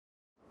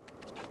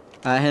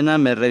Ahena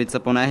me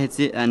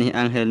revitsaponahitsi ani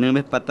ángel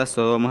nubes pata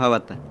Sodoma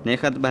Havata.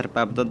 Nejat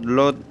barpaptot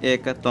Lot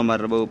eka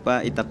tomar bopa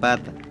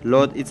itapata.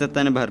 Lot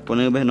itzatane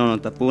barponubes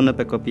nonotapuna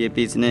pecopie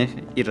pisnej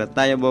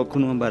irrataya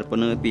bokunu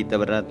barponube pita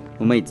barat.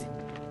 Umaitzi.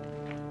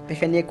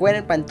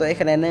 Pejaniekuenen panto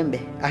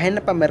ejanenembe. Ajena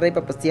pa merrey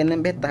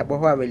papasianembe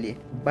tahboho abeli.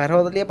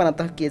 Barhodlia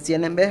panatos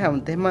kiesianembe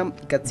jauntesma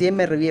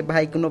katsieme revie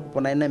bahaikuno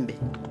poponaenembe.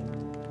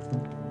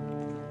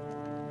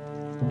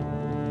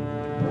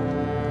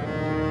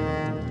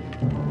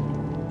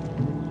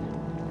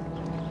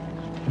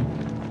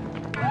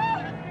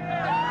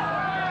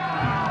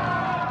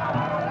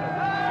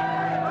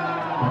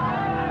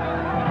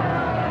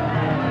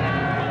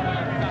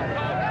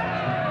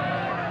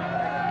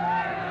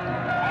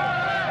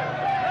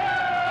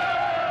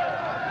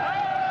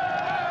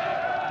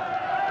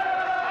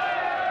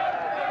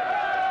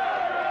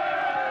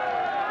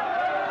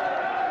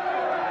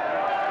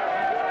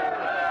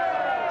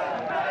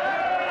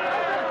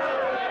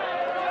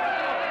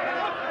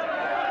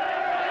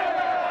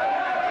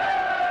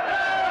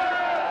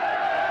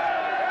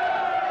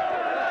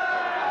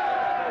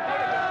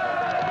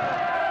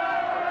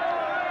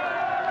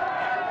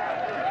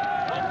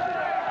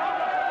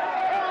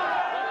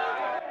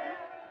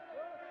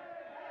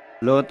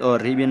 Lot o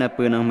ribina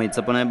puna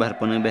humitsaponai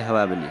barponube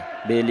havabeli.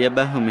 Belia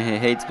bahume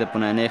heits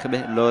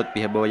peponanehbe Lot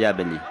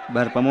piheboyabeli.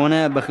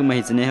 Barpamona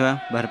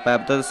bahumahitsnehva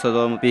barpapta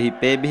Sodom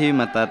pihipebihi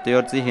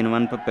matatiortsi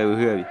hinuman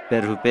papeuhuavi.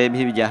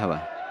 Perhupebihi jahva.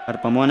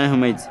 Barpamona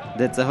humaits.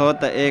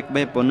 Detsahota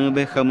ekbe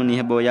ponube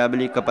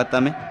hamuniheboyabeli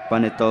kapatame.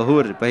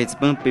 Panetohur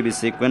pahitspun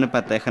pibisikwen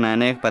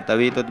patehnanek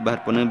patavitot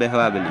barponube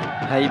havabeli.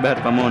 Hai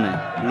barpamona.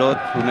 Lot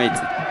humaits.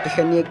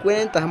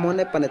 Pejaniekuenen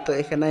tahmone paneto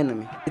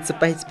ejanainami.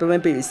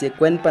 Itzapahitspemen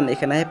pibisikwen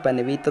panejanaje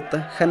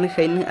panevitota han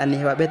heini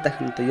anihebabe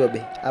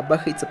tajuntoyobe.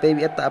 Abajo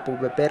itzapebiata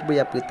apupeperbo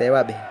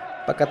yaputaebabe.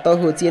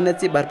 Pakatohu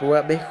tienetsi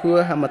barpuabe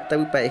hua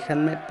hamatawi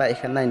paejanme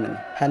paejanainami.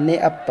 Hane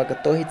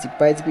apakatohi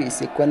tzipaiz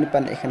pibisikwen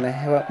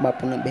panejanajewa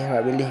mapunube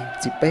hebabeli.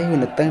 Tzipehi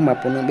unetah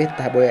mapunube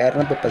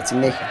tahboyarna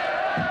pepalsineja.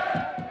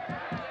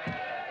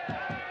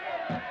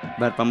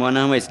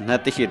 Barpamona humaits.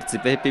 Natihir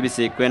tzipehi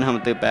pibisikwen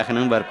hamatu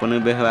paejanan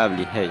barponube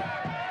havabeli. Hey.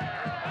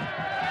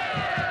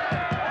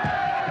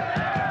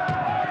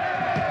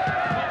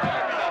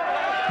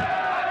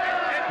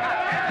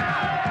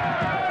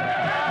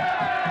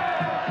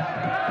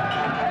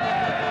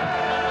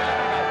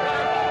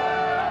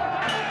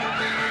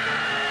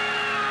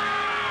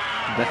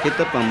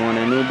 Dajita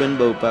pamone nuben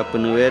baupa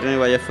penuerne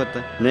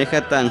wayafata.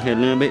 Nejata ángel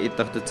nube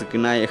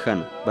itahtutsikinay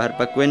ejan. Bahar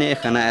pakwene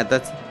ejana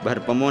atats. Bahar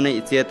pamone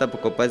itzieta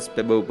pokopats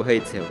pe baupa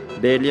heitzeo.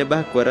 Belia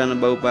bah kuaran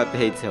baupa pe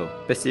heitzeo.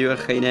 Pesiwa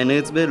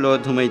jainanutsbe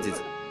Lot humaitzis.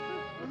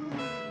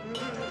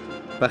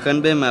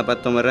 Pajanbe mapa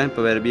tomaran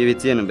pa verbi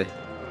vitienbe.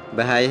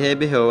 Bahai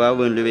hebe hewa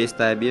bun luwe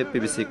istabie pe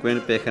bisikwen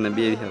pe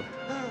ejanabi heo.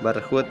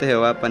 Barjuote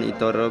hewa pan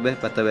itorobe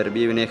pata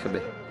verbi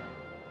vinejbe.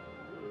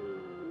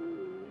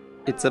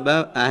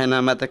 Itzaba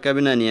ahena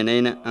matakabina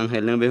nianeina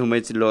ángel nube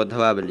humaitsi Lot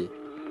havabeli.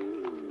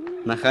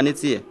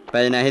 Najanitsie,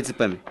 paina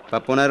hitzipame,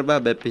 paponarba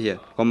bepihia,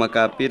 como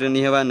kapir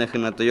niheva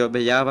nejinatoyo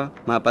beyava,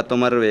 mapa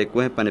tomar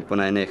vekuhe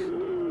paniponaenej.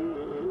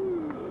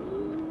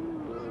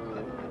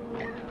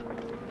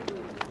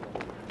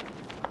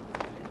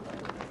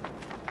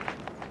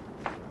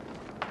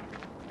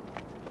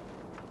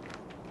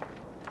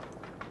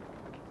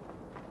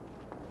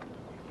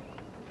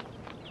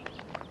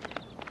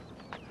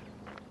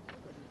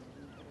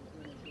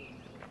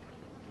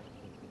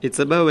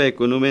 Itzaba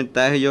weku numen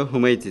tahyo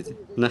humaititi.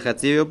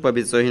 Najatzibio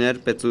pabisohinar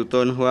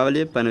petsuton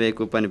huabli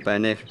panveku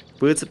panipanej.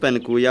 Putz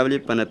panikuyabli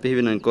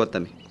panapihvinan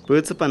kotami.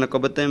 Putz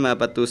panakobate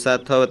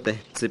mapatusat hote.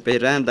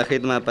 Sipiran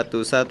dahit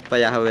mapatusat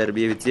payahaver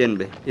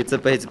bivitienbe.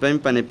 Itzapahitspan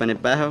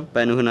panipanipaho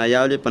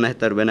panuhunayabli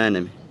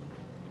panahtarbenanemi.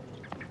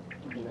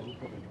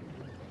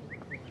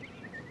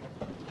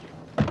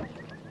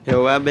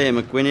 Jehová be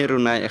mekwini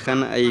runay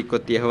ejan ay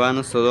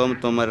kotiehwan Sodom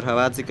tomar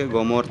havatzika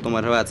Gomor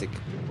tomar havatzika.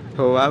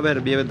 Jehová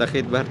verbieve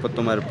dajit bar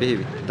potomar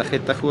pivi.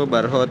 Dajit tajua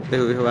barhot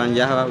pehuihuan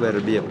yahva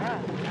verbieve.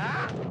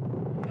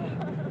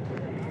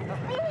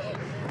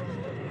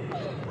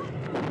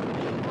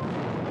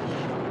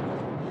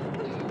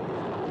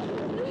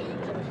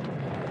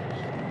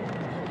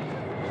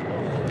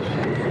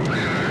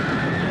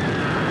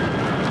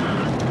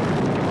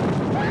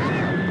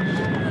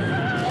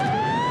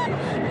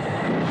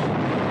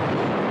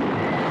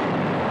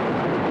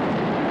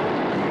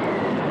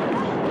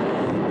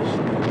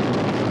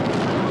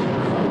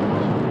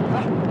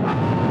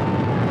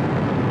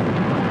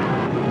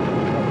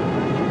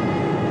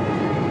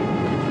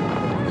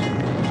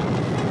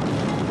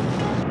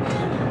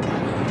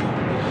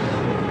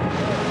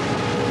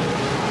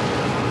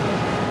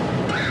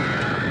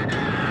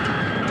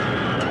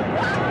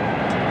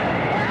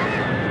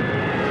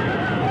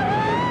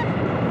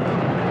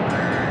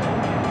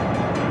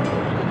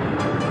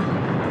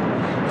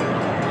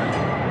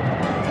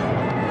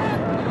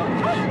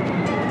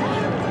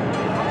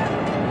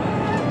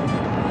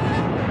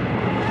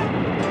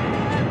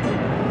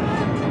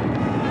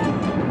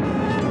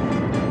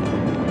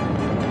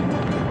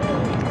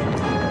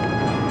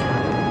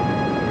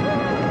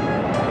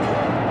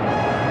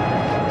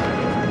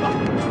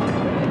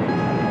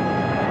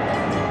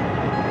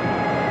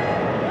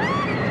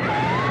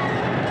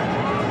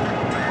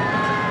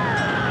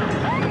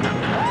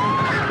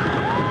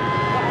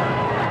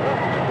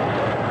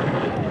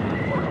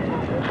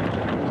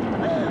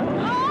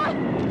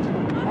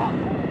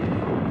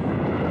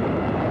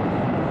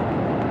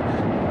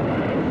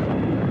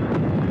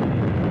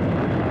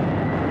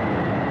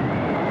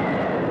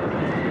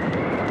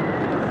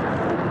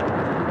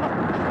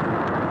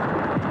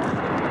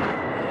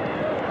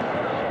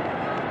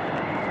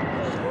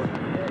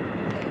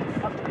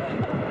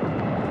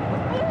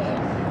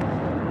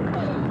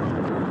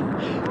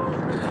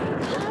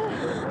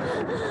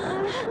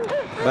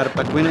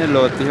 Barpacuine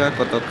lotiha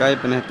kotokai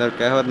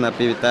penehtarkahot na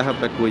pivitaha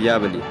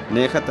pekuyabeli.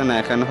 Nejata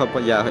na ejanoho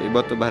poyaho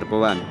ibotu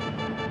barpovan.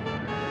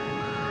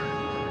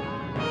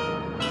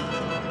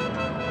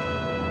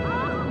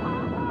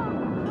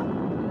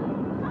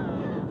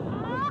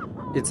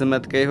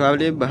 Itzamat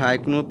kehwabli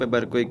bahaiknu pe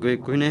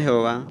barkuikuhine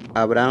Jehová.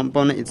 Abraham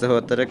pone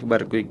itzahotarek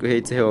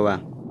barkuikuhe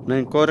Jehová. No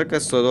encorre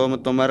Sodoma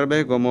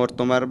tomarbe, Gomor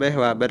tomarbe,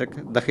 Waberk,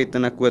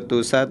 dajitana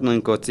kuetusat no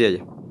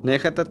encotiella.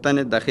 Nejata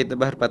tane dajita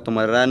bahar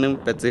patomaranum,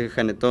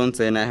 petzijaneton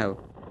senaho.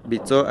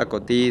 Bizo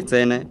akoti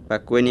sene,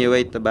 pacueni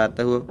weita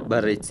batahu,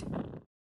 barritzi.